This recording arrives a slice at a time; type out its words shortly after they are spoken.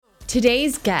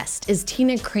Today's guest is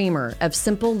Tina Kramer of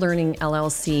Simple Learning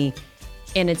LLC,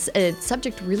 and it's a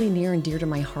subject really near and dear to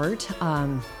my heart.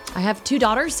 I have two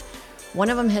daughters. One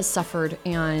of them has suffered,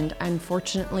 and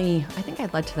unfortunately, I think I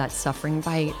led to that suffering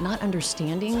by not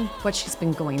understanding what she's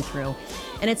been going through.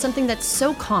 And it's something that's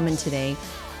so common today.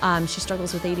 She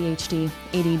struggles with ADHD,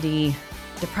 ADD,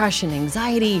 depression,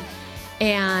 anxiety,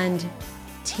 and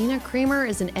Tina Kramer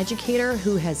is an educator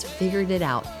who has figured it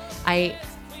out. I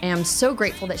am so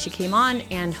grateful that she came on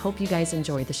and hope you guys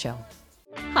enjoy the show.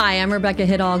 Hi, I'm Rebecca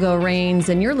Hidalgo-Rains,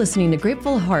 and you're listening to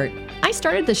Grateful Heart. I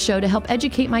started this show to help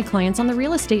educate my clients on the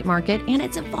real estate market, and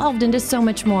it's evolved into so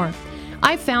much more.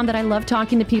 I've found that I love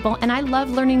talking to people and I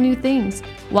love learning new things.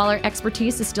 While our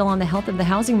expertise is still on the health of the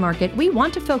housing market, we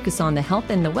want to focus on the health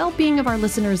and the well-being of our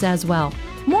listeners as well.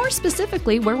 More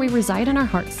specifically, where we reside in our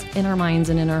hearts, in our minds,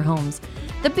 and in our homes.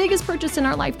 The biggest purchase in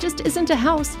our life just isn't a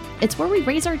house. It's where we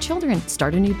raise our children,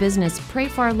 start a new business, pray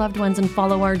for our loved ones, and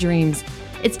follow our dreams.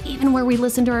 It's even where we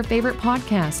listen to our favorite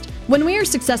podcast. When we are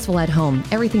successful at home,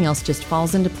 everything else just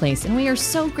falls into place, and we are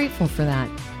so grateful for that.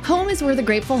 Home is where the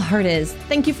Grateful Heart is.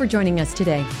 Thank you for joining us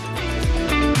today.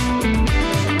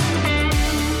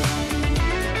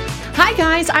 Hi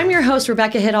guys, I'm your host,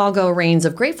 Rebecca Hidalgo-Rains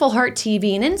of Grateful Heart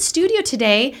TV, and in studio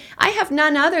today, I have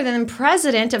none other than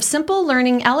President of Simple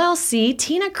Learning LLC,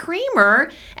 Tina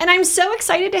Kramer, and I'm so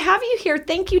excited to have you here.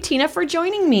 Thank you, Tina, for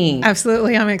joining me.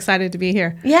 Absolutely, I'm excited to be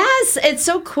here. Yes, it's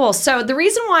so cool. So the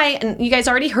reason why, and you guys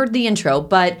already heard the intro,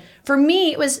 but for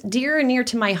me, it was dear and near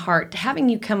to my heart having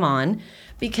you come on.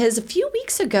 Because a few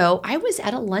weeks ago, I was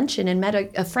at a luncheon and met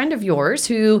a friend of yours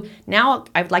who now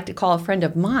I'd like to call a friend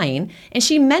of mine. And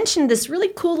she mentioned this really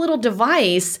cool little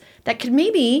device that could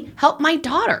maybe help my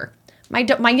daughter. My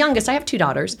youngest, I have two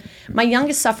daughters. My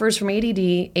youngest suffers from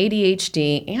ADD,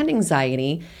 ADHD, and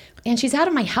anxiety. And she's out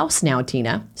of my house now,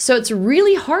 Tina. So it's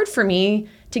really hard for me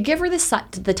to give her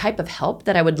the type of help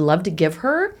that I would love to give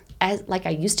her, as like I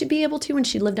used to be able to when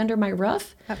she lived under my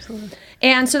roof. Absolutely.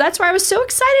 And so that's why I was so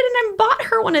excited, and I bought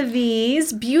her one of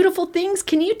these beautiful things.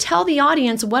 Can you tell the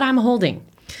audience what I'm holding?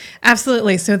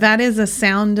 Absolutely. So that is a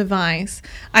sound device.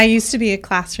 I used to be a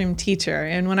classroom teacher,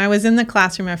 and when I was in the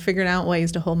classroom, I figured out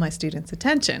ways to hold my students'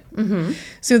 attention. Mm-hmm.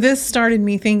 So this started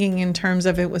me thinking in terms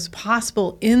of it was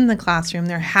possible in the classroom.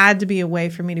 There had to be a way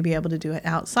for me to be able to do it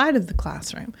outside of the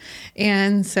classroom.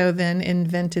 And so then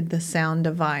invented the sound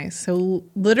device. So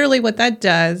literally what that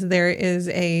does, there is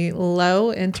a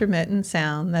low intermittent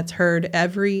sound that's heard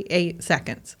every 8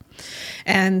 seconds.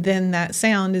 And then that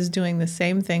sound is doing the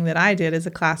same thing that I did as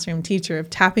a classroom teacher of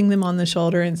tapping them on the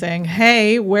shoulder and saying,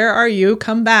 hey, where are you?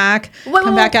 Come back.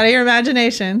 Come back out of your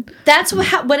imagination. That's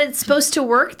what it's supposed to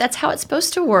work? That's how it's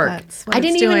supposed to work. I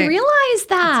didn't even realize that.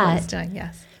 That's what it's doing,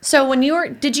 yes. So when you were,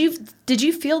 did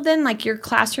you feel then like your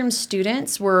classroom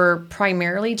students were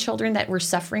primarily children that were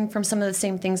suffering from some of the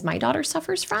same things my daughter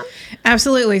suffers from?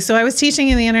 Absolutely. So I was teaching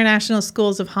in the international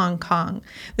schools of Hong Kong.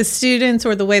 The students,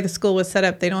 or the way the school was set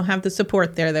up, they don't have the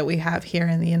support there that we have here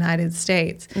in the United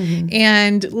States. Mm-hmm.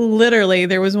 And literally,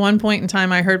 there was one point in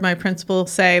time I heard my principal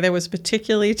say there was a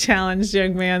particularly challenged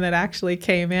young man that actually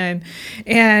came in,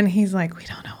 and he's like, we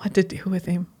don't know what to do with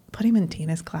him. Put him in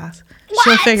Tina's class. What?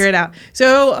 She'll figure it out.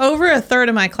 So over a third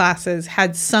of my classes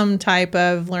had some type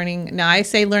of learning. Now I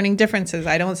say learning differences.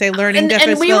 I don't say learning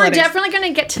differences. And we were definitely going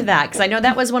to get to that because I know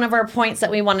that was one of our points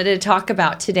that we wanted to talk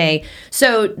about today.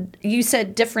 So you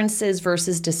said differences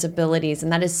versus disabilities,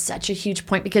 and that is such a huge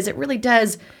point because it really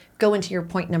does go into your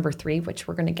point number 3, which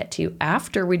we're going to get to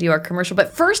after we do our commercial.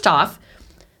 But first off,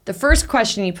 the first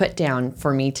question you put down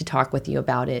for me to talk with you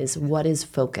about is, what is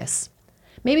focus?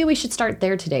 Maybe we should start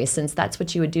there today, since that's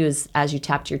what you would do as you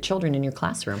tapped your children in your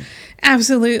classroom.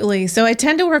 Absolutely. So I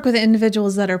tend to work with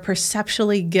individuals that are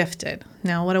perceptually gifted.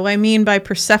 Now, what do I mean by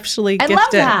perceptually gifted? I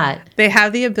love that. They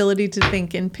have the ability to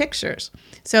think in pictures.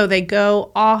 So they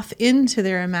go off into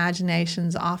their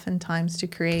imaginations oftentimes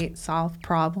to solve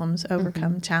problems,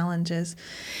 overcome challenges.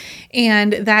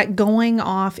 And that going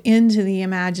off into the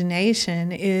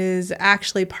imagination is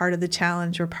actually part of the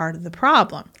challenge or part of the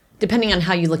problem. Depending on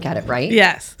how you look at it, right?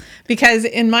 Yes. Because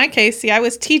in my case, I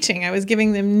was teaching. I was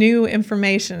giving them new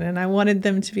information, and I wanted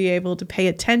them to be able to pay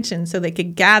attention so they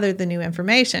could gather the new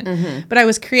information. Mm-hmm. But I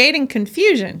was creating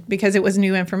confusion because it was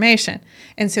new information.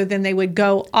 And so then they would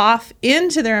go off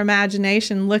into their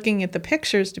imagination looking at the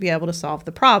pictures to be able to solve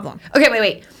the problem. Okay,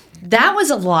 wait. That was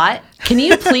a lot. Can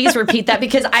you please repeat that?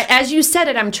 Because as you said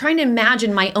it, I'm trying to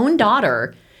imagine my own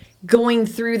daughter going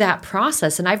through that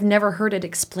process, and I've never heard it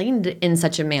explained in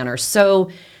such a manner. So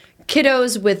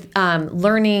kiddos with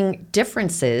learning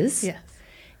differences, yes,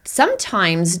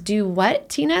 sometimes do what,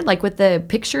 Tina? Like with the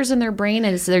pictures in their brain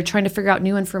as they're trying to figure out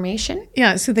new information?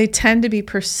 Yeah, so they tend to be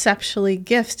perceptually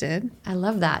gifted. I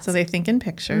love that. So they think in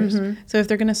pictures. So if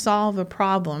they're going to solve a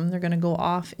problem, they're going to go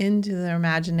off into their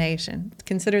imagination.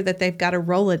 Consider that they've got a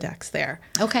Rolodex there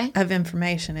of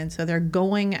information. And so they're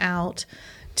going out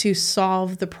to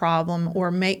solve the problem or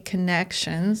make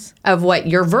connections. Of what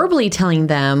you're verbally telling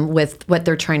them with what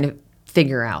they're trying to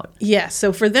figure out. Yes.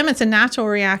 So for them, it's a natural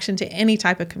reaction to any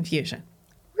type of confusion.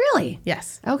 Really?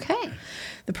 Yes. Okay.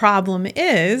 The problem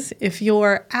is if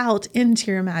you're out into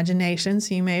your imagination,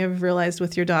 so you may have realized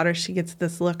with your daughter, she gets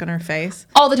this look on her face.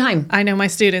 All the time. I know my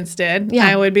students did. Yeah.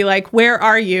 I would be like, where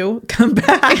are you? Come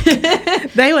back.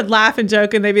 They would laugh and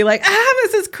joke and they'd be like,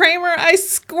 Mrs. Kramer, I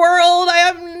squirreled. I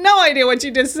have no idea what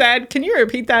you just said. Can you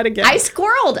repeat that again? I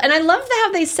squirreled. And I love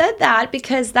how they said that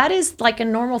because that is like a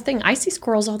normal thing. I see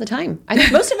squirrels all the time. I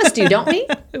think most of us do, don't we?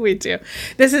 We do.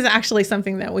 This is actually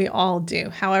something that we all do.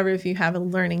 However, if you have a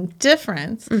learning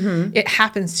difference, it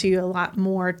happens to you a lot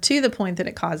more to the point that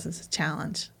it causes a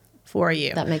challenge for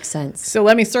you. That makes sense. So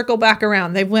let me circle back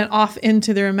around. They went off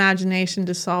into their imagination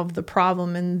to solve the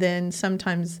problem. And then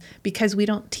sometimes, because we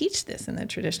don't teach this in the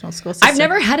traditional school system, I've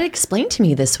never had it explained to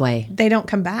me this way. they don't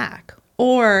come back.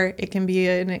 Or it can be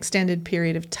an extended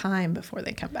period of time before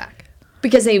they come back.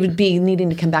 Because they would be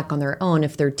needing to come back on their own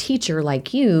if their teacher,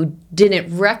 like you,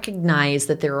 didn't recognize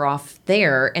that they were off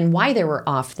there and why they were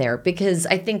off there. Because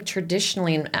I think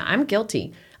traditionally, and I'm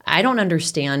guilty, I don't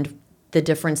understand the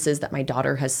differences that my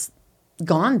daughter has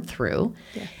gone through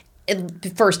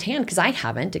firsthand because I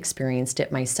haven't experienced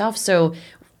it myself. So,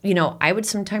 I would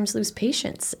sometimes lose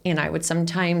patience and I would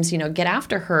sometimes, get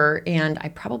after her. And I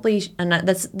probably,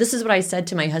 this is what I said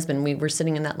to my husband. We were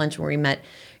sitting in that lunch where we met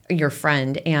your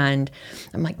friend. And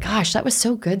I'm like, gosh, that was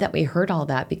so good that we heard all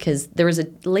that because there was a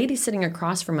lady sitting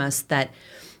across from us that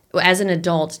as an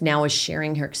adult now is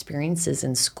sharing her experiences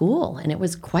in school. And it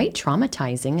was quite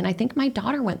traumatizing. And I think my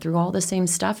daughter went through all the same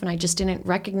stuff and I just didn't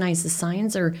recognize the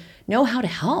signs or know how to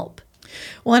help.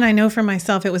 Well, and I know for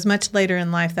myself, it was much later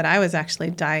in life that I was actually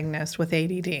diagnosed with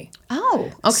ADD.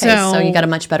 Oh, okay. So you got a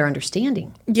much better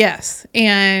understanding. Yes.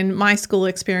 And my school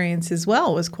experience as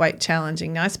well was quite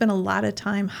challenging. Now, I spent a lot of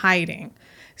time hiding.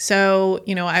 So,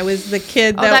 I was the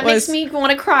kid that makes me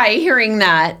want to cry hearing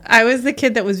that. I was the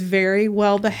kid that was very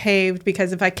well behaved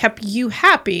because if I kept you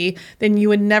happy, then you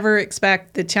would never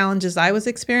expect the challenges I was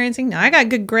experiencing. Now, I got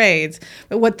good grades,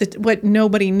 but what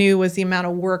nobody knew was the amount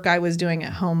of work I was doing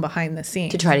at home behind the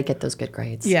scenes. To try to get those good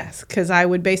grades. Yes, because I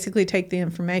would basically take the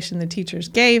information the teachers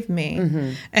gave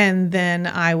me and then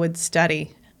I would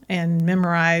study and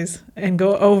memorize and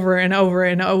go over and over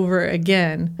and over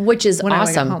again. Which is when I got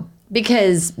awesome. home.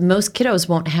 Because most kiddos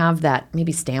won't have that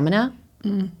maybe stamina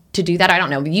to do that. I don't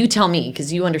know. You tell me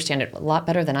because you understand it a lot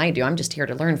better than I do. I'm just here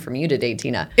to learn from you today,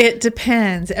 Tina. It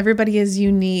depends. Everybody is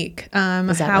unique.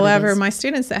 However, is? my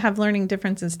students that have learning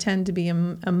differences tend to be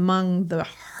among the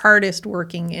hardest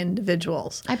working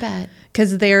individuals. I bet.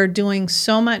 Because they're doing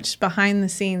so much behind the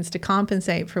scenes to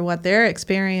compensate for what their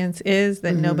experience is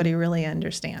that nobody really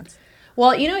understands.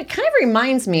 Well, it kind of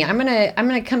reminds me. I'm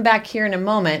gonna come back here in a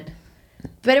moment.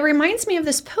 But it reminds me of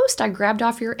this post I grabbed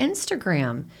off your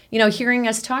Instagram. Hearing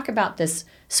us talk about this,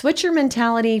 switch your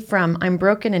mentality from I'm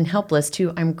broken and helpless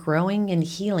to I'm growing and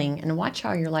healing and watch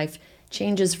how your life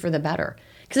changes for the better.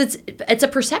 Because it's a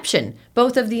perception,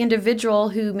 both of the individual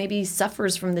who maybe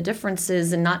suffers from the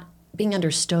differences and not being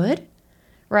understood,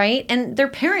 right? And their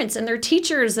parents and their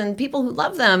teachers and people who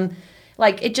love them.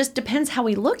 Like, it just depends how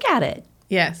we look at it.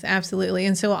 Yes, absolutely.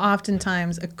 And so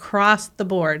oftentimes across the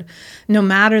board, no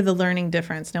matter the learning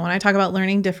difference. Now, when I talk about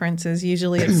learning differences,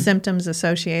 usually it's symptoms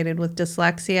associated with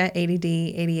dyslexia, ADD,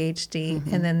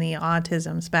 ADHD, and then the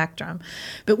autism spectrum.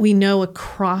 But we know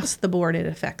across the board it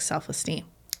affects self-esteem.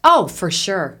 Oh, for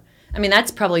sure. I mean,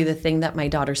 that's probably the thing that my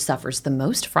daughter suffers the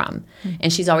most from.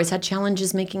 And she's always had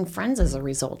challenges making friends as a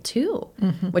result, too,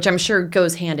 which I'm sure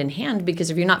goes hand in hand because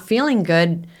if you're not feeling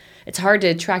good, it's hard to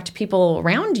attract people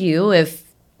around you if,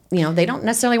 they don't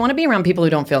necessarily want to be around people who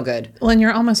don't feel good. Well, and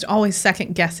you're almost always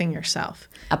second guessing yourself.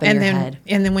 Up in your head.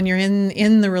 And then when you're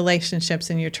in the relationships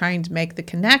and you're trying to make the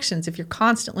connections, if you're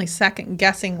constantly second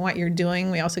guessing what you're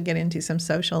doing, we also get into some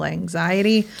social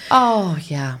anxiety. Oh,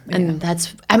 yeah. And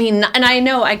and I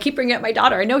know I keep bringing up my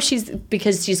daughter. I know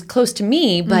because she's close to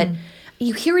me, but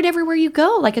you hear it everywhere you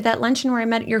go. Like at that luncheon where I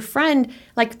met your friend,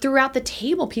 like throughout the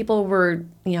table, people were,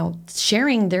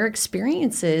 sharing their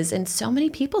experiences. And so many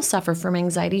people suffer from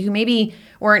anxiety who maybe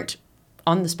weren't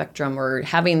on the spectrum or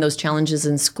having those challenges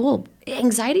in school.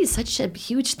 Anxiety is such a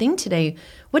huge thing today.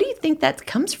 What do you think that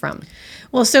comes from?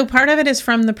 Well, so part of it is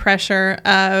from the pressure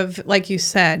of, like you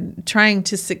said, trying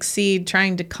to succeed,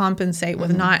 trying to compensate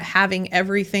with not having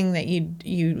everything that you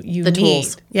need.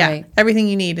 Tools, yeah, right. Everything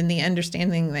you need and the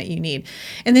understanding that you need.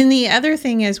 And then the other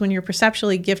thing is when you're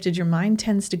perceptually gifted, your mind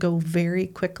tends to go very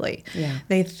quickly. Yeah.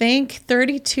 They think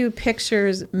 32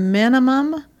 pictures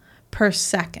minimum per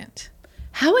second.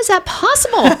 How is that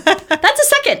possible? That's a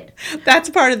second. That's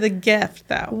part of the gift,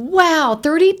 though. Wow,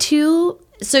 32.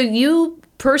 So you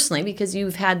personally, because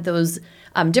you've had those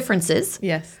differences,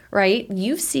 Yes. right?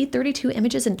 You see 32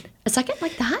 images in a second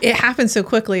like that? It happens so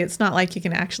quickly, it's not like you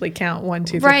can actually count 1,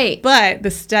 2, 3. Right. But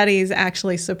the studies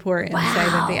actually support and say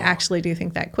that they actually do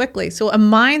think that quickly. So a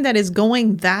mind that is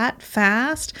going that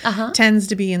fast tends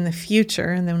to be in the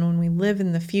future. And then when we live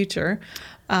in the future,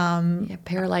 It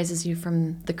paralyzes you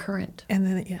from the current. and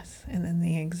then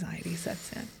the anxiety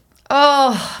sets in.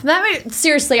 Oh,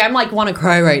 seriously, I'm like want to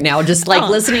cry right now, just like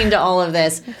listening to all of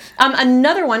this.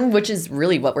 Another one, which is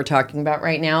really what we're talking about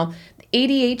right now,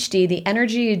 ADHD, the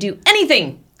energy to do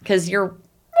anything because you're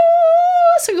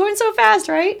so going so fast,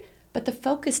 right? But the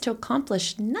focus to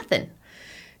accomplish nothing.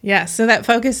 Yeah, so that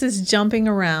focus is jumping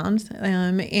around.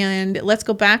 And let's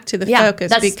go back to the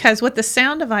focus, because what the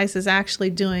sound device is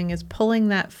actually doing is pulling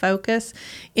that focus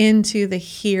into the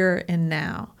here and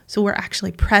now. So we're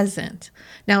actually present.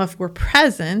 Now, if we're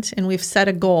present and we've set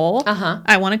a goal,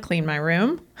 I want to clean my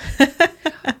room.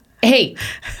 Hey,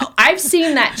 I've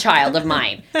seen that child of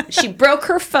mine. She broke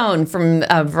her phone from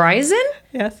Verizon.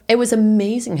 Yes. It was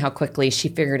amazing how quickly she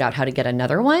figured out how to get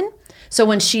another one. So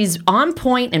when she's on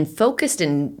point and focused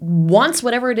and wants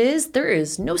whatever it is, there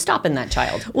is no stopping that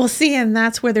child. Well, see, and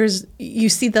that's where you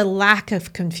see the lack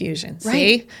of confusion. Right.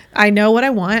 See, I know what I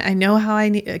want. I know how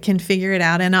I can figure it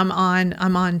out, and I'm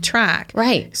on track.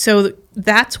 Right. So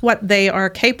that's what they are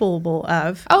capable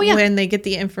of when they get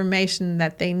the information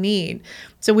that they need.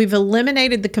 So we've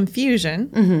eliminated the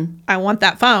confusion. I want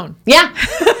that phone. Yeah.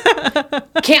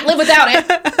 Can't live without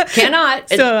it.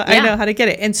 Cannot. I know how to get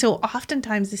it. And so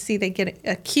oftentimes you see they get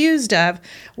accused of,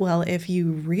 well, if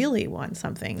you really want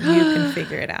something, you can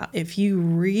figure it out. If you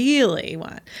really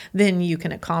want, then you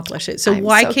can accomplish it. So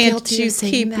why can't you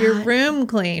keep your room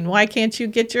clean? Why can't you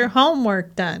get your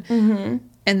homework done? Mm-hmm.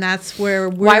 And that's where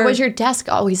why was your desk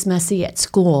always messy at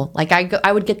school? Like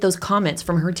I would get those comments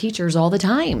from her teachers all the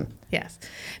time. Yes.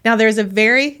 Now, there's a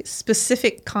very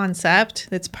specific concept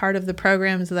that's part of the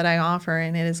programs that I offer,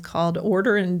 and it is called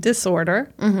order and disorder.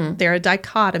 Mm-hmm. They're a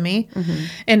dichotomy. Mm-hmm.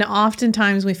 And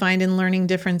oftentimes we find in learning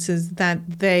differences that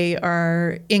they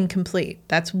are incomplete.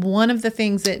 That's one of the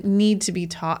things that needs to be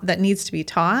taught,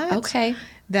 Okay.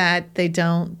 that they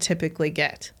don't typically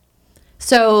get.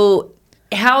 So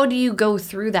how do you go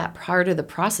through that part of the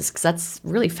process? Because that's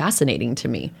really fascinating to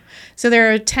me. So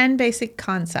there are 10 basic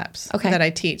concepts that I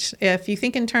teach. If you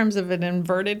think in terms of an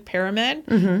inverted pyramid,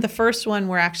 the first one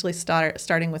we're actually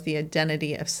starting with the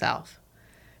identity of self.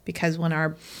 Because when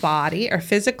our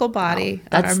physical body...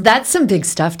 That's some big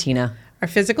stuff, Tina. Our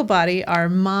physical body, our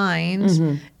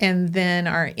mind, and then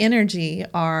our energy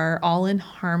are all in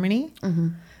harmony,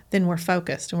 then we're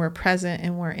focused and we're present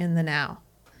and we're in the now.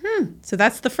 So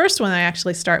that's the first one I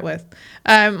actually start with.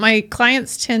 My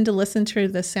clients tend to listen to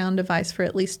the sound device for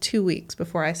at least 2 weeks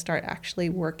before I start actually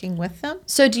working with them.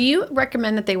 So do you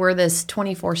recommend that they wear this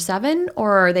 24/7,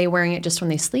 or are they wearing it just when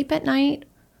they sleep at night?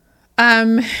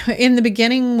 In the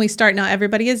beginning, now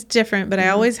everybody is different, but I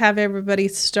always have everybody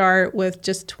start with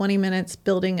just 20 minutes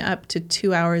building up to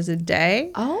 2 hours a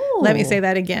day. Oh. Let me say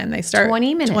that again. They start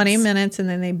 20 minutes. 20 minutes and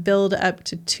then they build up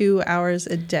to 2 hours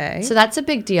a day. So that's a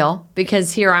big deal,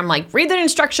 because here I'm like, read the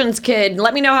instructions, kid.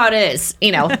 Let me know how it is.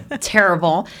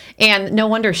 Terrible. And no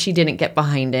wonder she didn't get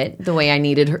behind it the way I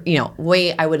needed her,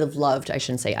 way I would have loved. I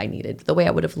shouldn't say I needed, the way I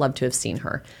would have loved to have seen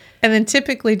her. And then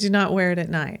typically do not wear it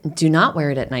at night. Do not wear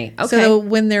it at night. Okay. So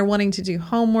when they're wanting to do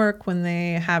homework, when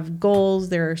they have goals,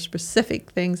 there are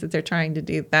specific things that they're trying to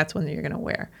do. That's when you're going to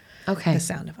wear the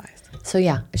sound device. So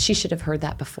yeah, she should have heard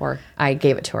that before I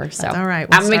gave it to her. So that's all right.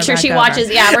 I'm gonna make sure she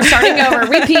watches. Yeah, we're starting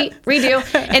over. Repeat, redo.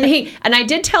 And I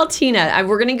did tell Tina,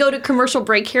 we're gonna go to commercial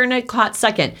break here in a hot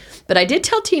second. But I did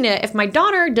tell Tina, if my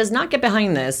daughter does not get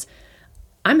behind this,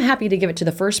 I'm happy to give it to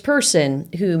the first person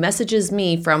who messages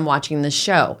me from watching this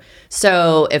show.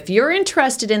 So if you're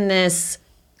interested in this,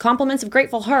 Compliments of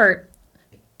Grateful Heart,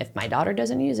 if my daughter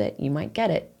doesn't use it, you might get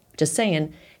it. Just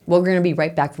saying. We're going to be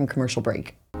right back from commercial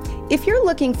break. If you're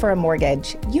looking for a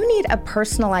mortgage, you need a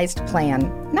personalized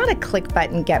plan, not a click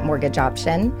button get mortgage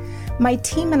option. My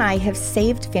team and I have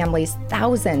saved families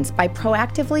thousands by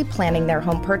proactively planning their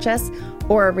home purchase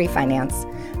or a refinance.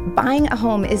 Buying a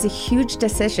home is a huge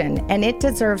decision and it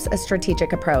deserves a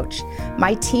strategic approach.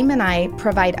 My team and I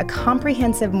provide a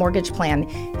comprehensive mortgage plan,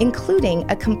 including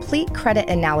a complete credit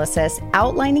analysis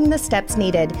outlining the steps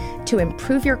needed to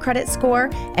improve your credit score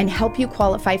and help you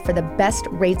qualify for the best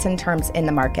rates and terms in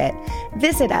the market.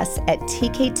 Visit us at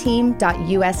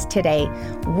tkteam.us today.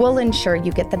 We'll ensure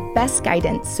you get the best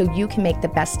guidance so you can make the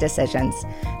best decisions.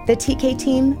 The TK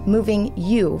Team, moving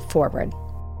you forward.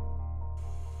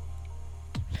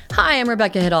 Hi, I'm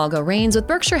Rebecca Hidalgo Rains with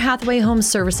Berkshire Hathaway Home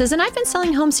Services, and I've been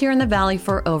selling homes here in the Valley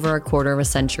for over a quarter of a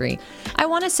century. I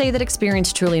want to say that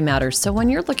experience truly matters, so when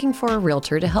you're looking for a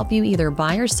realtor to help you either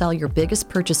buy or sell your biggest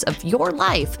purchase of your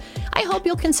life, I hope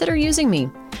you'll consider using me.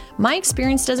 My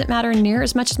experience doesn't matter near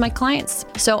as much as my clients,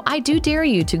 so I do dare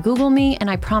you to Google me, and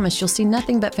I promise you'll see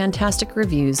nothing but fantastic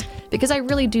reviews because I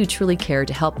really do truly care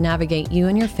to help navigate you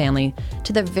and your family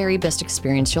to the very best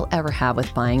experience you'll ever have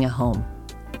with buying a home.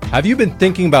 Have you been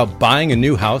thinking about buying a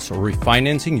new house or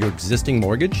refinancing your existing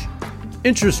mortgage?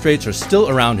 Interest rates are still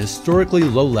around historically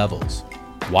low levels.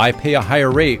 Why pay a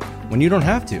higher rate when you don't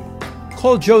have to?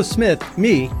 Call Joe Smith,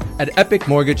 me, at Epic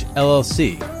Mortgage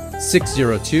LLC,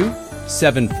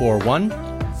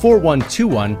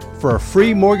 602-741-4121 for a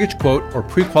free mortgage quote or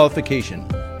pre-qualification.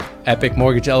 Epic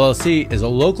Mortgage LLC is a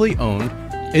locally owned,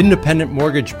 independent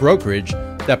mortgage brokerage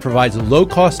that provides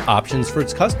low-cost options for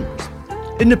its customers.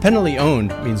 Independently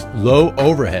owned means low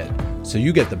overhead, so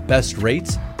you get the best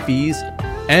rates, fees,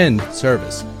 and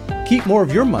service. Keep more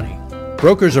of your money.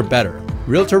 Brokers are better.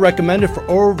 Realtor recommended for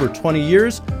over 20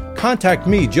 years? Contact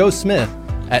me, Joe Smith,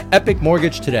 at Epic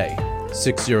Mortgage today,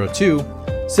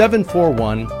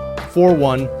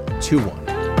 602-741-4121.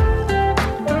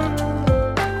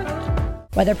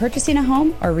 Whether purchasing a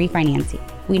home or refinancing,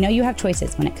 we know you have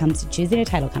choices when it comes to choosing a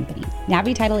title company.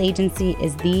 Navi Title Agency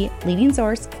is the leading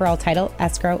source for all title,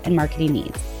 escrow, and marketing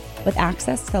needs. With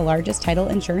access to the largest title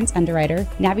insurance underwriter,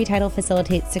 Navi Title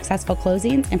facilitates successful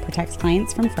closings and protects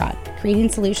clients from fraud. Creating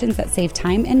solutions that save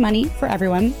time and money for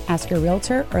everyone, ask your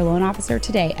realtor or loan officer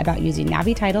today about using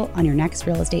Navi Title on your next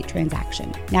real estate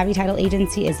transaction. Navi Title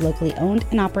Agency is locally owned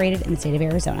and operated in the state of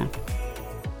Arizona.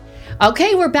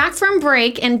 Okay, we're back from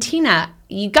break, and Tina,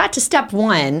 you got to step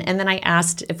 1, and then I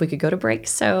asked if we could go to break.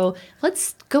 So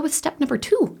let's go with step number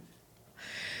 2.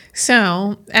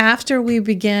 So after we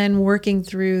begin working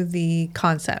through the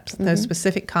concepts, those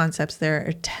specific concepts, there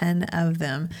are 10 of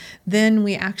them, then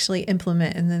we actually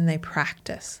implement and then they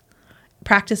practice.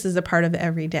 Practice is a part of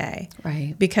every day.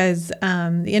 Right. Because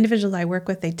the individuals I work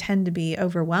with, they tend to be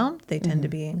overwhelmed. They tend to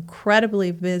be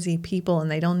incredibly busy people, and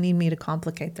they don't need me to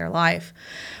complicate their life.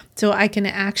 So I can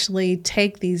actually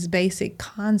take these basic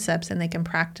concepts and they can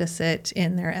practice it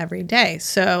in their everyday.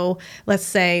 So let's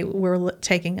say we're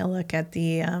taking a look at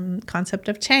the concept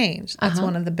of change. That's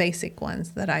one of the basic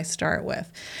ones that I start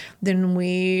with. Then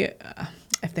we...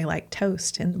 if they like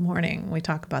toast in the morning, we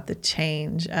talk about the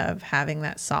change of having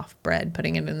that soft bread,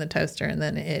 putting it in the toaster, and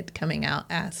then it coming out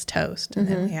as toast. And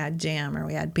then we add jam or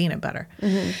we add peanut butter.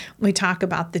 We talk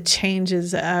about the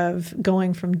changes of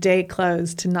going from day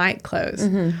clothes to night clothes.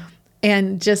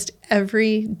 And just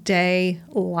everyday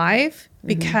life,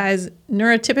 because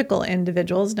neurotypical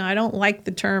individuals, now I don't like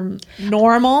the term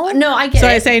normal. No, I get it. So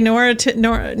I say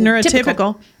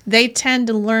neurotypical. They tend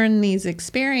to learn these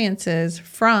experiences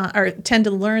from, or tend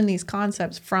to learn these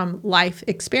concepts from life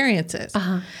experiences.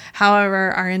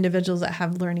 However, our individuals that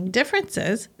have learning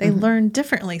differences, they learn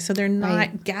differently. So they're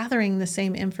not gathering the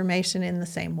same information in the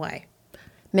same way.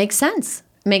 Makes sense.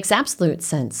 Makes absolute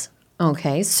sense.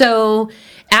 Okay, so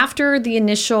after the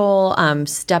initial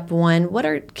step 1,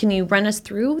 can you run us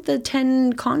through the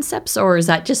 10 concepts, or is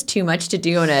that just too much to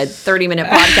do in a 30-minute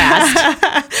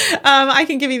podcast? I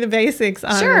can give you the basics.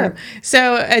 Sure.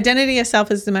 So identity of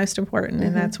self is the most important,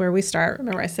 and that's where we start.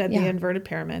 Remember I said the inverted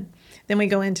pyramid. Then we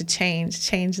go into change.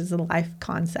 Change is a life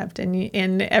concept,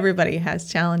 and everybody has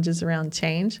challenges around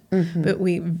change, but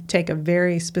we take a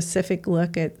very specific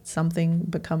look at something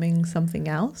becoming something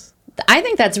else. I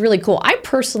think that's really cool. I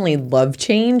personally love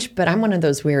change, but I'm one of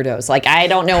those weirdos. Like, I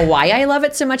don't know why I love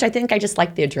it so much. I think I just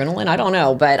like the adrenaline. I don't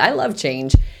know, but I love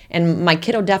change. And my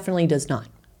kiddo definitely does not.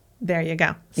 There you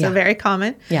go. So very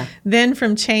common. Yeah. Then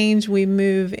from change, we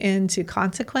move into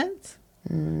consequence.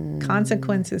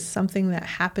 Consequence is something that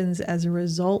happens as a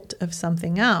result of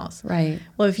something else. Right.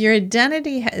 Well, if your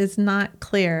identity is not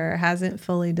clear, hasn't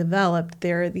fully developed,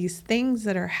 there are these things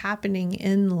that are happening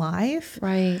in life.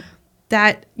 Right.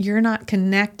 That you're not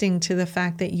connecting to the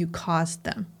fact that you caused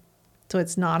them. So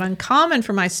it's not uncommon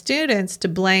for my students to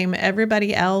blame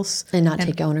everybody else. And not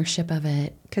take ownership of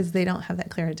it. Because they don't have that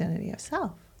clear identity of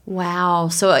self. Wow.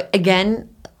 So again,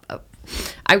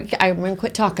 I'm going to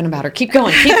quit talking about her. Keep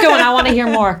going. Keep going. I want to hear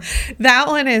more. That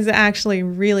one is actually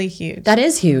really huge. That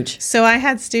is huge. So I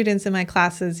had students in my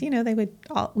classes,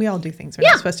 we all do things we're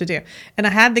not supposed to do. And I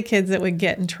had the kids that would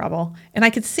get in trouble. And I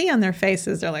could see on their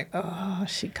faces, they're like, oh,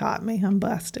 she caught me. I'm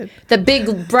busted. The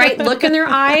big bright look in their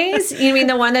eyes. You mean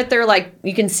the one that they're like,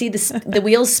 you can see the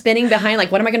wheels spinning behind,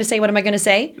 like, what am I going to say? What am I going to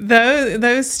say?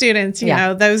 Those students, you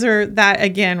know, those are that,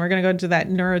 again, we're going to go into that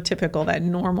neurotypical, that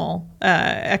normal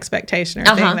expectation or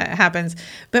thing that happens.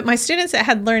 But my students that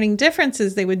had learning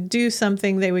differences, they would do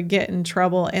something, they would get in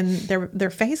trouble, and their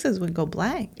faces would go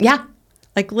blank. Yeah.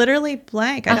 Like literally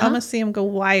blank. I'd almost see them go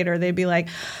white, or they'd be like,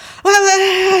 well,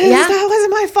 that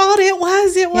wasn't my fault. It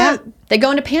was. Yeah. They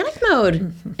go into panic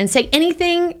mode and say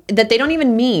anything that they don't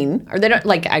even mean, or they don't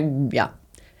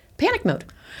panic mode.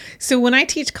 So when I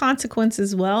teach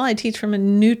consequences I teach from a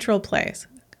neutral place,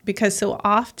 because so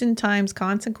oftentimes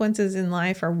consequences in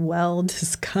life are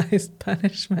well-disguised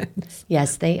punishments.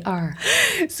 Yes, they are.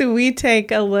 So we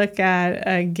take a look at,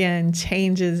 again,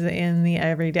 changes in the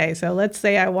everyday. So let's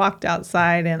say I walked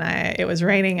outside and it was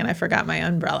raining and I forgot my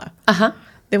umbrella.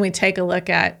 Then we take a look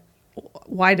at,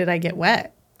 why did I get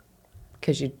wet?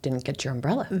 Because you didn't get your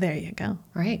umbrella. There you go.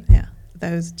 Right. Yeah.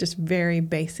 Those just very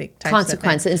basic types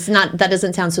consequences. of It's not, that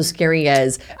doesn't sound so scary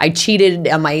as I cheated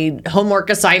on my homework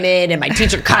assignment and my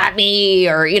teacher caught me,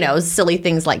 or, silly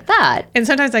things like that. And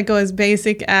sometimes I go as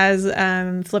basic as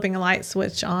flipping a light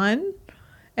switch on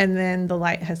and then the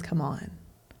light has come on.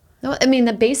 No, I mean,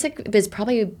 the basic is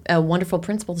probably a wonderful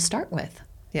principle to start with.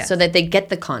 Yes. So that they get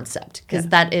the concept, because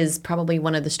that is probably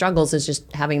one of the struggles, is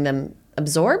just having them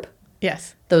absorb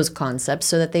those concepts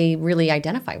so that they really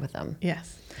identify with them.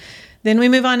 Yes. Then we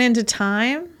move on into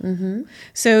time.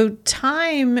 So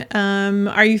time,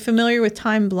 are you familiar with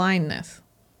time blindness?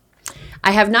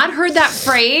 I have not heard that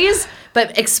phrase,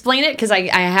 but explain it, because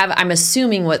I'm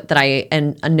assuming that I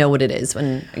know what it is.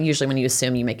 Usually when you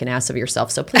assume, you make an ass of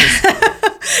yourself. So please.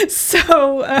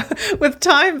 So with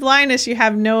time blindness, you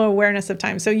have no awareness of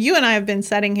time. So you and I have been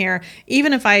sitting here,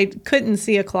 even if I couldn't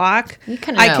see a clock,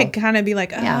 I could kind of be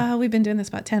like, we've been doing this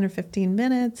about 10 or 15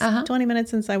 minutes, 20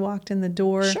 minutes since I walked in the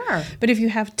door. Sure. But if you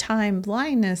have time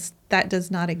blindness, that does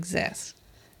not exist.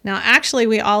 Now, actually,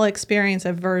 we all experience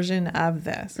a version of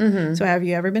this. So have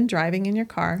you ever been driving in your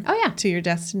car to your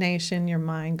destination? Your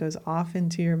mind goes off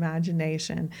into your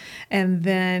imagination. And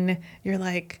then you're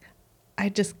like, I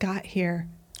just got here.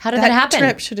 How did that happen? That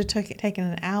trip should have taken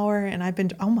an hour, and I've been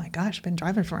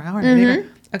driving for an hour. And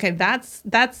okay,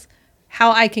 that's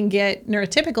how I can get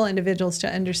neurotypical individuals to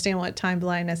understand what time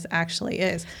blindness actually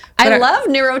is. I love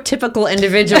neurotypical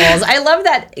individuals. I love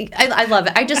that. I love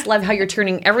it. I just love how you're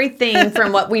turning everything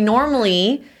from what we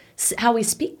normally, how we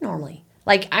speak normally.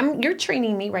 Like you're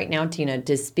training me right now, Tina,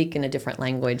 to speak in a different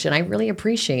language, and I really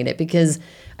appreciate it, because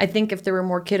I think if there were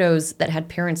more kiddos that had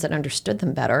parents that understood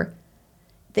them better,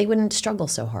 they wouldn't struggle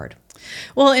so hard.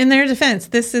 Well, in their defense,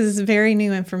 this is very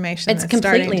new information. It's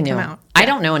completely new. I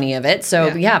don't know any of it.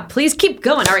 So please keep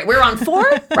going. All right, we're on 4,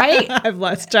 right? I've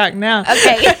lost track now.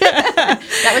 Okay.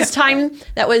 That was time.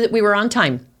 We were on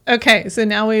time. Okay, so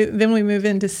now we move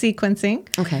into sequencing.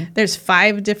 Okay. There's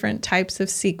 5 different types of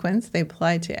sequence. They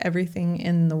apply to everything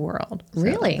in the world.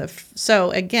 Really?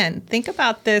 So again, think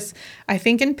about this, I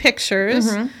think, in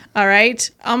pictures, all right?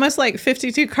 Almost like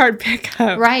 52 card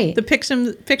pickup. Right. The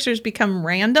pictures become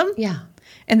random. Yeah.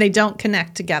 And they don't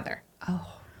connect together. Oh,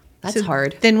 that's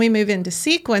hard. Then we move into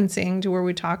sequencing, to where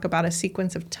we talk about a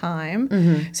sequence of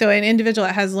time. So an individual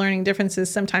that has learning differences,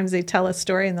 sometimes they tell a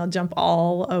story and they'll jump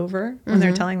all over when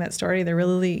they're telling that story. There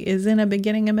really isn't a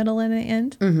beginning, a middle, and an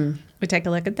end. We take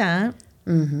a look at that.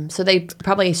 So they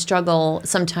probably struggle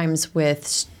sometimes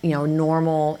with,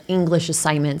 normal English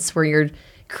assignments where you're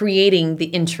creating the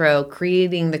intro,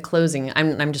 creating the closing.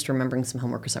 I'm just remembering some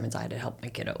homework assignments I had to help my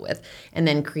kiddo with. And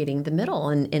then creating the middle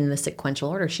in the sequential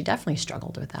order. She definitely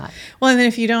struggled with that. Well, and then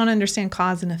if you don't understand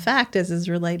cause and effect as is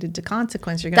related to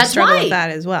consequence, you're going to struggle with that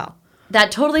as well.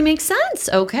 That totally makes sense.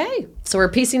 Okay. So we're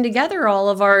piecing together all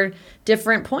of our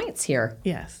different points here.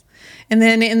 Yes. And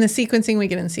then in the sequencing, we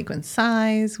get in sequence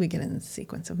size, we get in the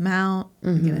sequence of amount,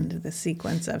 we get into the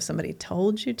sequence of somebody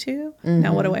told you to.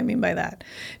 Now, what do I mean by that?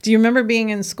 Do you remember being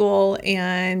in school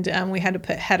and we had to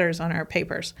put headers on our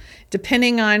papers?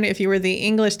 Depending on if you were the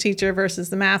English teacher versus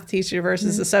the math teacher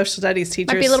versus the social studies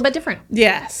teacher. Might be a little bit different.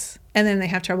 Yes. And then they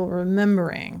have trouble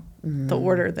remembering the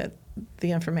order that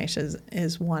the information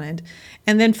is wanted.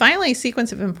 And then finally,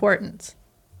 sequence of importance.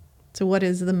 So what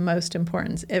is the most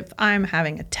important? If I'm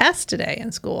having a test today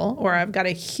in school, or I've got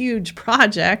a huge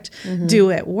project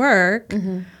due at work,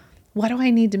 what do I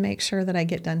need to make sure that I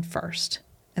get done first?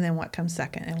 and then what comes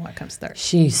second and what comes third.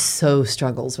 She so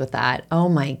struggles with that. Oh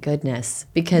my goodness.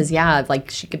 Because like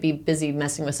she could be busy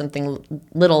messing with something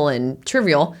little and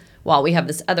trivial while we have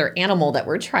this other animal that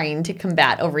we're trying to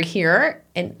combat over here.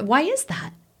 And why is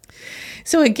that?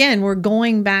 So again, we're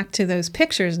going back to those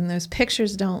pictures, and those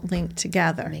pictures don't link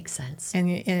together. Makes sense.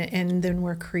 And then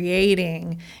we're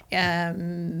creating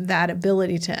that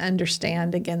ability to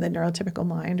understand, again, the neurotypical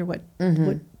mind, or what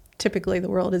typically the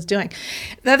world is doing.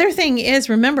 The other thing is,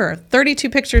 remember, 32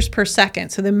 pictures per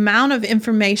second. So the amount of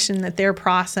information that they're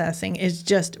processing is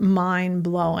just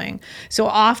mind-blowing. So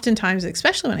oftentimes,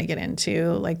 especially when I get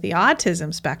into like the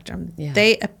autism spectrum,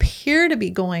 they appear to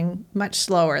be going much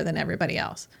slower than everybody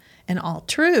else. In all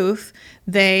truth,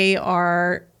 they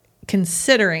are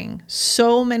considering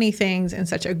so many things and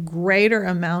such a greater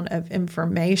amount of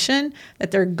information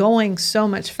that they're going so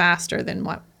much faster than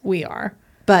what we are.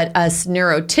 But us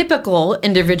neurotypical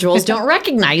individuals don't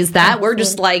recognize that. We're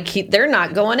just like, they're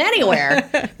not going anywhere,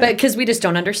 but because we just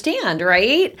don't understand,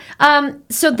 right?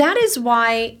 So that is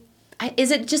why.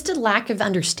 Is it just a lack of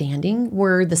understanding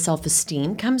where the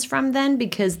self-esteem comes from then?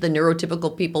 Because the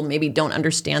neurotypical people maybe don't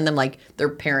understand them, like their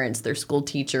parents, their school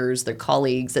teachers, their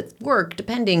colleagues at work,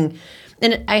 depending.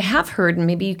 And I have heard, and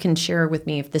maybe you can share with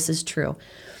me if this is true,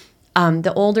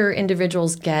 the older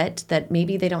individuals get that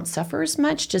maybe they don't suffer as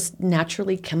much, just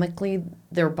naturally, chemically,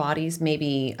 their bodies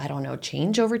maybe, I don't know,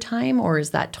 change over time, or is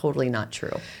that totally not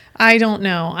true? I don't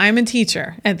know. I'm a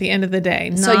teacher at the end of the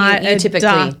day, so not you a typically,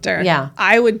 doctor. Yeah.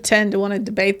 I would tend to want to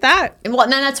debate that. Well,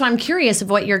 now that's why I'm curious of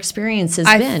what your experience has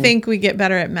been. I think we get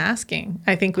better at masking.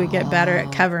 I think we get better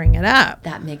at covering it up.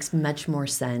 That makes much more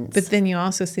sense. But then you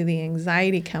also see the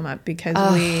anxiety come up because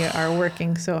we are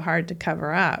working so hard to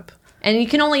cover up. And you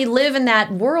can only live in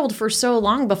that world for so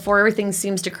long before everything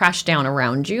seems to crash down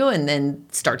around you, and then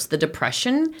starts the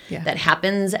depression that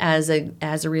happens as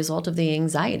a result of the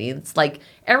anxiety. It's like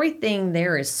everything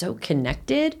there is so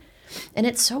connected, and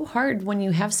it's so hard when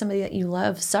you have somebody that you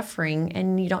love suffering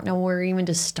and you don't know where even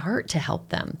to start to help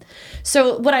them.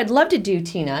 So what I'd love to do,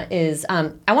 Tina, is I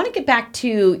want to get back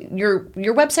to your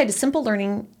website is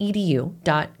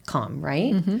simplelearningedu.com,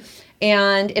 right? Mm-hmm.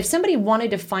 And if somebody wanted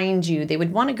to find you, they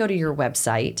would want to go to your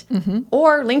website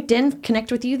or LinkedIn,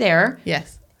 connect with you there.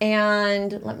 Yes.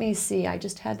 And let me see, I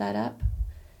just had that up.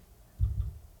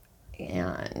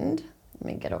 And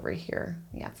let me get over here.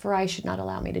 Yeah, Farai should not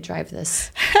allow me to drive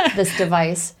this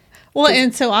device. Well,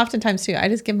 and so oftentimes too, I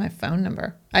just give my phone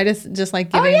number. I just like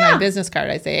giving my business card.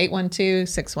 I say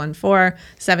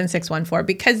 812-614-7614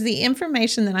 because the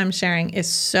information that I'm sharing is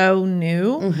so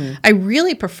new. I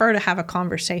really prefer to have a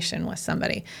conversation with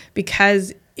somebody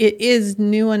because it is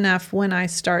new enough when I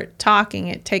start talking.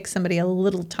 It takes somebody a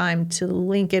little time to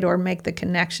link it or make the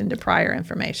connection to prior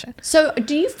information. So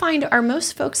do you find, are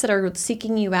most folks that are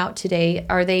seeking you out today,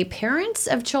 are they parents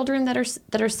of children that are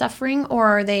suffering, or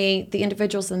are they the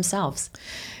individuals themselves?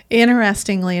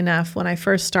 Interestingly enough, when I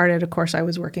first started, of course, I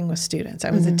was working with students.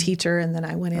 I was a teacher, and then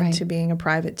I went into being a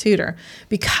private tutor.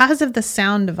 Because of the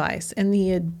sound device, and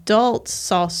the adults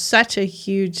saw such a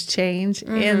huge change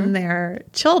in their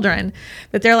children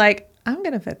that they're like, I'm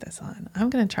going to fit this on. I'm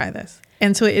going to try this.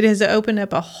 And so it has opened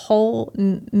up a whole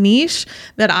niche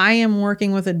that I am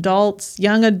working with adults,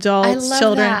 young adults, I love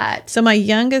children. that. So my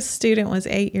youngest student was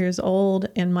 8 years old,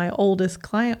 and my oldest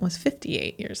client was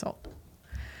 58 years old.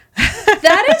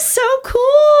 That is so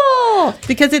cool.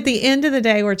 Because at the end of the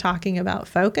day, we're talking about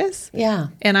focus. Yeah.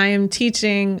 And I am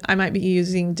teaching, I might be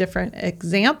using different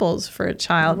examples for a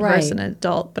child versus an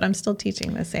adult, but I'm still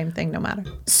teaching the same thing no matter.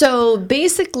 So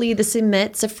basically, this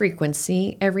emits a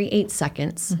frequency every 8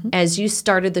 seconds. As you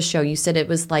started the show, you said it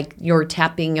was like your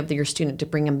tapping of your student to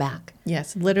bring them back.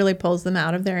 Yes, literally pulls them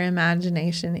out of their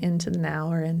imagination into the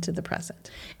now or into the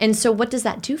present. And so what does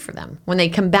that do for them? When they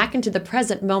come back into the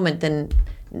present moment, then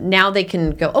now they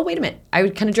can go, oh, wait a minute, I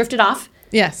kind of drifted off.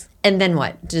 Yes. And then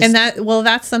what? And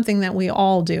that's something that we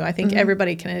all do. I think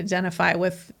everybody can identify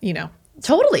with,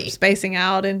 totally spacing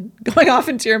out and going off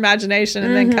into your imagination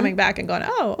and then coming back and going,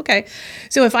 oh, okay.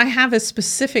 So if I have a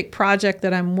specific project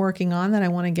that I'm working on that I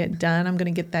want to get done, I'm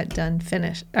going to get that done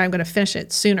finished. I'm going to finish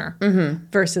it sooner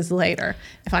versus later.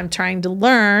 If I'm trying to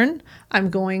learn,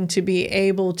 I'm going to be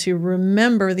able to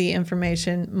remember the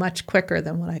information much quicker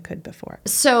than what I could before.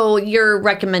 So your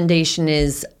recommendation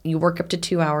is you work up to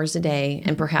 2 hours a day,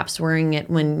 and perhaps wearing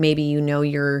it when maybe you know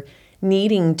you're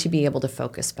needing to be able to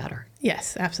focus better.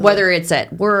 Yes, absolutely. Whether it's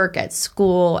at work, at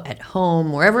school, at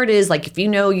home, wherever it is, like if you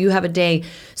know you have a day.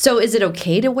 So is it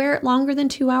okay to wear it longer than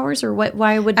 2 hours or what?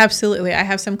 Why would? Absolutely. I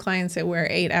have some clients that wear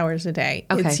 8 hours a day.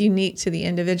 Okay. It's unique to the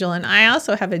individual. And I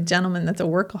also have a gentleman that's a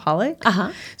workaholic.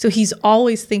 Uh-huh. So he's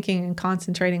always thinking and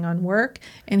concentrating on work,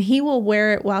 and he will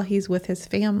wear it while he's with his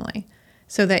family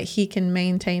so that he can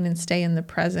maintain and stay in the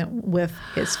present with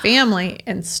his family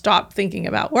and stop thinking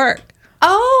about work.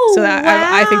 Oh, So that-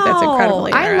 I think that's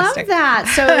incredibly I love interesting. that.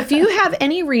 So if you have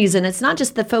any reason, it's not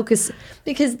just the focus,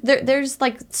 because there's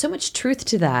like so much truth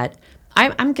to that.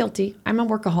 I'm guilty. I'm a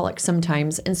workaholic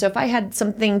sometimes. And so if I had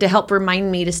something to help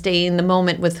remind me to stay in the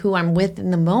moment with who I'm with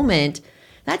in the moment,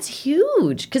 that's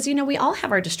huge. Because, you know, we all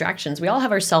have our distractions. We all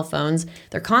have our cell phones.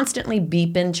 They're constantly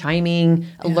beeping, chiming,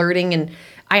 alerting. And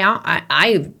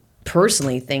I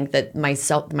personally think that my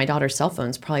daughter's cell phone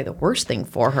is probably the worst thing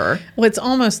for her. Well, it's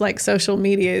almost like social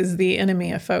media is the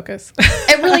enemy of focus.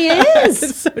 It really is.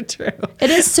 It's so true.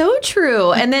 It is so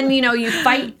true. And then, you know, you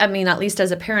fight. I mean, at least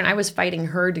as a parent, I was fighting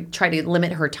her to try to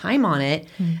limit her time on it.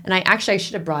 And I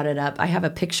should have brought it up. I have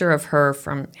a picture of her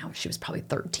from, she was probably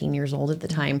 13 years old at the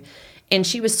time. And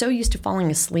she was so used to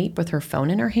falling asleep with her phone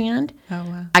in her hand. Oh,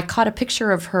 wow. I caught a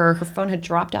picture of her. Her phone had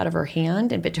dropped out of her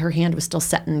hand, but her hand was still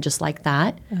setting just like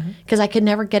that because I could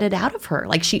never get it out of her.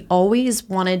 Like she always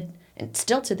wanted, and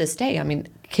still to this day, I mean,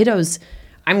 kiddos,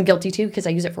 I'm guilty too because I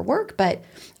use it for work, but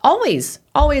always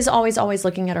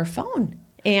looking at her phone.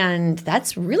 And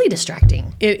that's really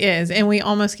distracting. It is. And we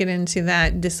almost get into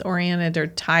that disoriented or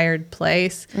tired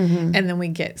place. And then we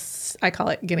get, I call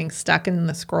it getting stuck in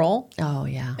the scroll. Oh,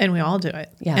 yeah. And we all do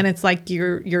it. Yeah. And it's like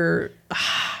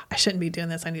I shouldn't be doing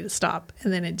this. I need to stop.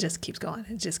 And then it just keeps going.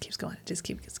 It just keeps going. It just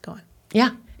keeps going.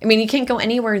 Yeah. I mean, you can't go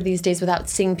anywhere these days without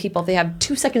seeing people. They have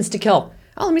 2 seconds to kill.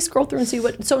 Oh, let me scroll through and see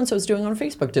what so-and-so is doing on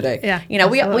Facebook today. Yeah, You know,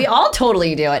 we all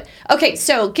totally do it. Okay,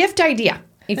 so gift idea.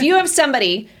 If you have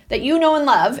somebody that you know and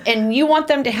love and you want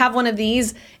them to have one of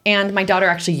these, and my daughter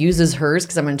actually uses hers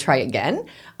because I'm going to try again,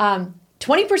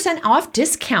 20% off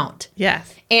discount.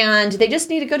 Yes. And they just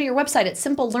need to go to your website at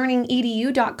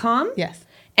simplelearningedu.com. Yes.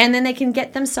 And then they can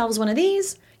get themselves one of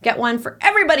these, get one for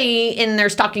everybody in their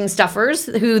stocking stuffers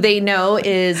who they know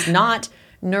is not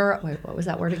wait, what was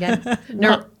that word again?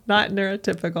 Not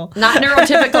neurotypical. Not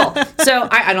neurotypical. So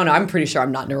I don't know. I'm pretty sure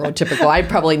I'm not neurotypical. I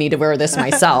probably need to wear this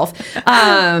myself.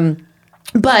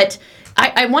 But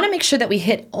I want to make sure that we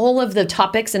hit all of the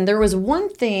topics. And there was one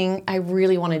thing I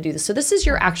really want to do this. So this is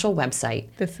your actual website.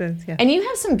 This is, yeah. And you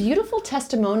have some beautiful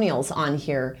testimonials on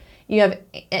here. You have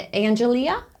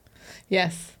Angelia.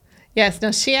 Yes. Yes.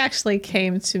 No, she actually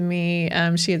came to me.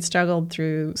 She had struggled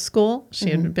through school. She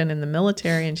had been in the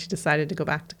military and she decided to go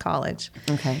back to college.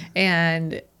 Okay.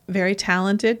 And very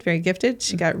talented, very gifted.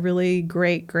 She got really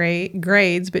great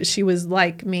grades, but she was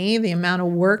like me, the amount of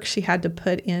work she had to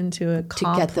put in to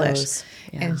accomplish. To get those.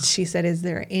 Yeah. And she said, is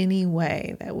there any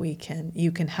way that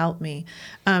you can help me?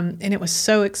 And it was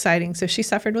so exciting. So she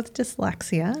suffered with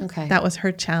dyslexia. Okay. That was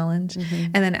her challenge.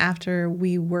 And then after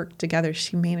we worked together,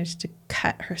 she managed to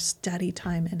cut her study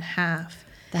time in half.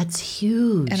 That's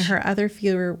huge. And her other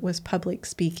fear was public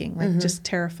speaking, like just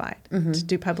terrified to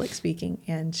do public speaking.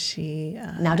 And she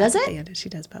now does it? Yeah, she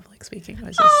does public speaking. It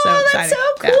was just so exciting.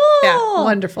 That's so Yeah, yeah, cool.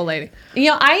 wonderful lady.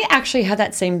 You know, I actually had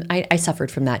that same, I suffered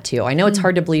from that too. I know it's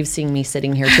hard to believe seeing me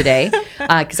sitting here today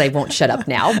because I won't shut up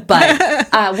now.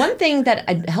 But one thing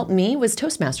that helped me was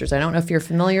Toastmasters. I don't know if you're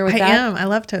familiar with that. I am. I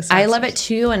love Toastmasters. I love it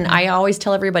too. And I always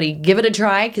tell everybody, give it a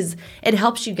try because it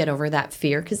helps you get over that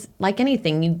fear. Because like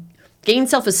anything, you gain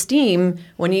self-esteem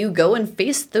when you go and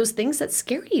face those things that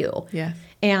scare you. Yes.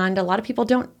 And a lot of people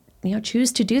don't,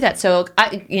 choose to do that. So,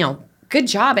 good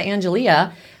job,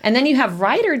 Angelia. And then you have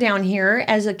Ryder down here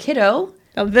as a kiddo.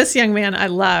 Now, this young man I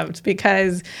loved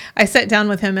because I sat down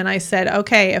with him and I said,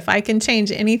 okay, if I can change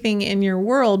anything in your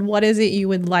world, what is it you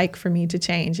would like for me to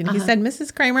change? And he said,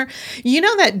 Mrs. Kramer, you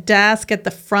know that desk at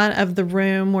the front of the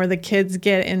room where the kids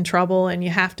get in trouble and you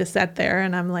have to sit there?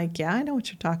 And I'm like, yeah, I know what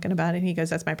you're talking about. And he goes,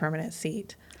 that's my permanent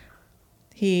seat.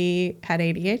 He had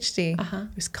ADHD.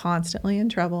 He was constantly in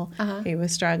trouble. He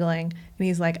was struggling. And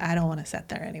he's like, I don't want to sit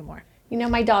there anymore.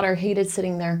 My daughter hated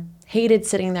sitting there.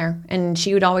 And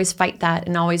she would always fight that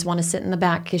and always want to sit in the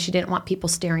back because she didn't want people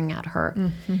staring at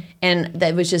her. And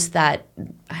that was just that,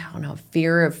 I don't know,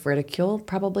 fear of ridicule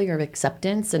probably, or of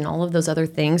acceptance and all of those other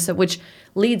things, which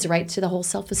leads right to the whole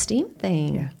self-esteem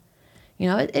thing.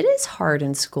 Yeah. It is hard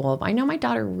in school. I know my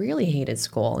daughter really hated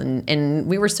school. And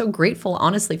we were so grateful,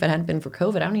 honestly, if it hadn't been for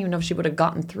COVID. I don't even know if she would have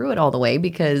gotten through it all the way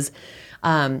because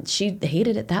she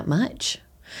hated it that much.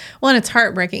 Well, and it's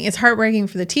heartbreaking. It's heartbreaking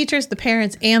for the teachers, the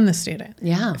parents, and the student.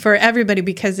 Yeah. For everybody,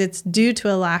 because it's due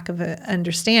to a lack of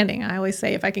understanding. I always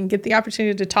say, if I can get the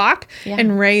opportunity to talk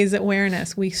and raise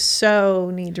awareness, we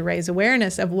so need to raise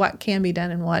awareness of what can be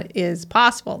done and what is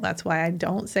possible. That's why I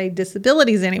don't say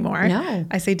disabilities anymore. No.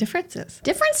 I say differences.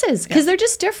 Differences, because they're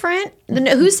just different.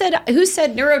 Who said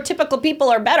neurotypical people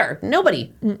are better?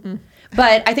 Nobody.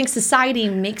 But I think society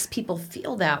makes people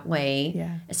feel that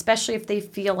way, especially if they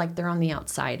feel like they're on the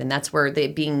outside. And that's where they're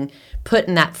being put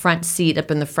in that front seat up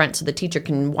in the front so the teacher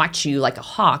can watch you like a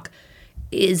hawk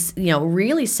is,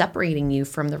 really separating you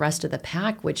from the rest of the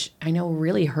pack, which I know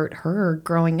really hurt her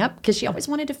growing up because she always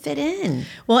wanted to fit in.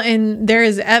 Well, and there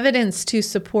is evidence to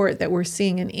support that we're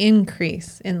seeing an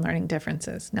increase in learning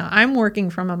differences. Now, I'm working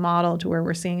from a model to where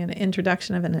we're seeing an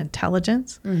introduction of an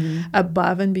intelligence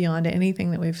above and beyond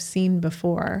anything that we've seen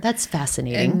before. That's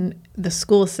fascinating. In the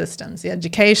school systems, the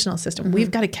educational system,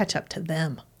 we've got to catch up to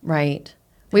them. Right.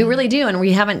 We really do, and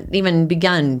we haven't even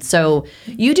begun. So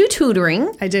you do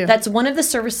tutoring. I do. That's one of the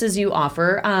services you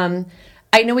offer.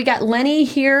 I know we got Lenny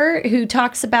here who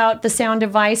talks about the sound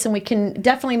device, and we can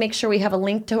definitely make sure we have a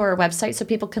link to our website so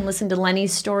people can listen to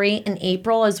Lenny's story in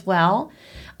April as well.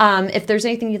 If there's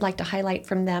anything you'd like to highlight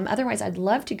from them. Otherwise, I'd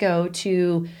love to go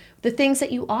to the things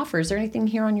that you offer. Is there anything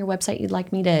here on your website you'd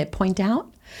like me to point out?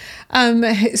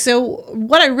 So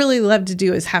what I really love to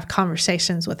do is have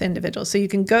conversations with individuals. So you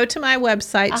can go to my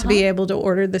website to be able to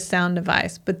order the sound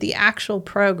device, but the actual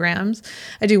programs,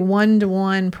 I do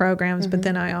one-to-one programs, but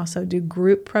then I also do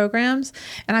group programs.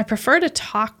 And I prefer to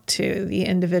talk to the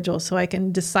individual so I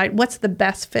can decide what's the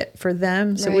best fit for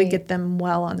them so we get them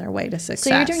well on their way to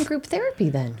success. So you're doing group therapy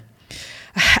then?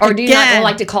 Or do you not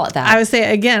like to call it that? I would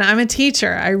say, again, I'm a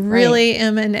teacher. I really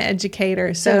am an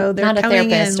educator. So they're not a coming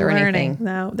therapist in or learning. anything.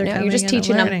 No, they're coming you're just in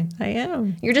teaching and them. learning. I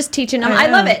am. You're just teaching them. I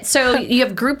love it. So you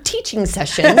have group teaching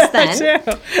sessions then.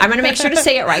 I'm going to make sure to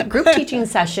say it right. Group teaching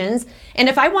sessions. And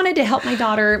if I wanted to help my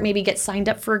daughter maybe get signed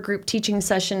up for a group teaching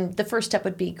session, the first step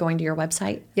would be going to your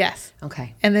website? Yes.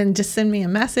 Okay. And then just send me a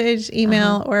message,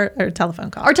 email, or telephone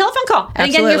call. Or telephone call. And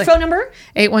again, your phone number?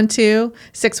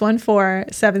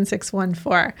 812-614-7614.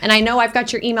 And I know I've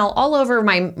got your email all over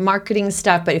my marketing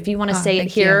stuff, but if you want to say it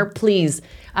here, please.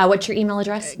 What's your email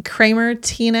address?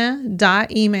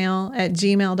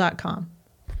 kramertina.email@gmail.com.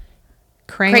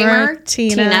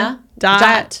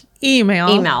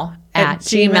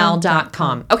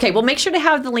 kramertina.email@gmail.com. Okay, well, make sure to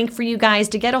have the link for you guys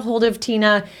to get a hold of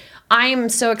Tina. I'm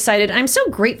so excited. I'm so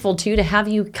grateful, too, to have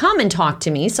you come and talk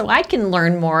to me so I can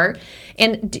learn more.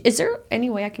 And is there any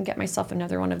way I can get myself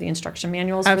another one of the instruction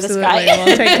manuals for this guy?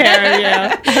 We'll take care of you.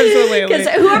 Absolutely. Because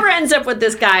whoever ends up with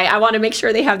this guy, I want to make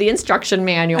sure they have the instruction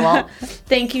manual.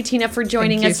 Thank you, Tina, for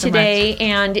joining us today.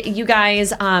 And you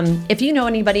guys, if you know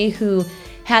anybody who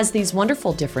has these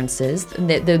wonderful differences,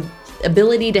 the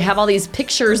ability to have all these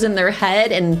pictures in their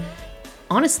head and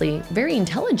honestly, very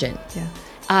intelligent.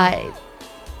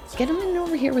 Get them in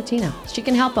over here with Tina. She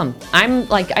can help them. I'm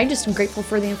just grateful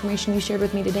for the information you shared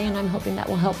with me today, and I'm hoping that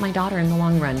will help my daughter in the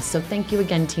long run. So thank you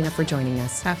again, Tina, for joining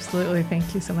us. Absolutely.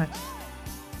 Thank you so much.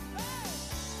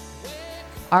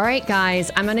 All right,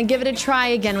 guys, I'm going to give it a try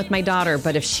again with my daughter,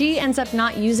 but if she ends up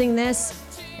not using this,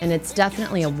 and it's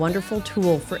definitely a wonderful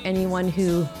tool for anyone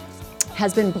who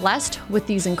has been blessed with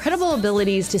these incredible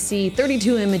abilities to see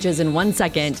 32 images in 1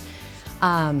 second,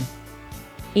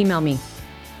 email me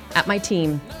at my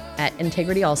team at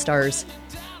Integrity All Stars.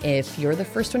 If you're the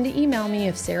first one to email me,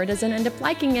 if Sarah doesn't end up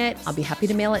liking it, I'll be happy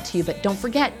to mail it to you. But don't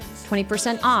forget,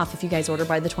 20% off if you guys order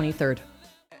by the 23rd.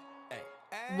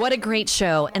 What a great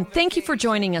show, and thank you for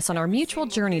joining us on our mutual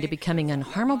journey to becoming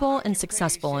unharmable and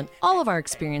successful in all of our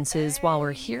experiences while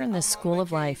we're here in this school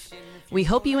of life. We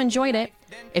hope you enjoyed it.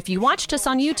 If you watched us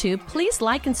on YouTube, please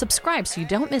like and subscribe so you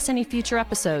don't miss any future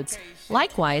episodes.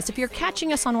 Likewise, if you're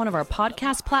catching us on one of our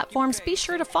podcast platforms, be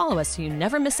sure to follow us so you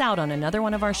never miss out on another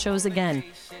one of our shows again.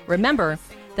 Remember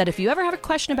that if you ever have a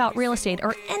question about real estate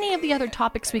or any of the other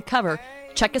topics we cover,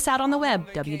 check us out on the web,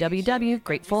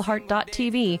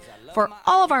 www.gratefulheart.tv, for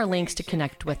all of our links to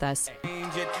connect with us.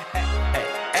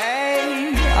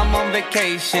 I'm on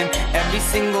vacation every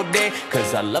single day,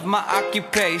 'cause I love my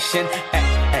occupation.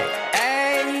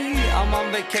 I'm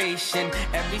on vacation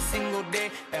every single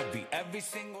day, every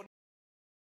single day.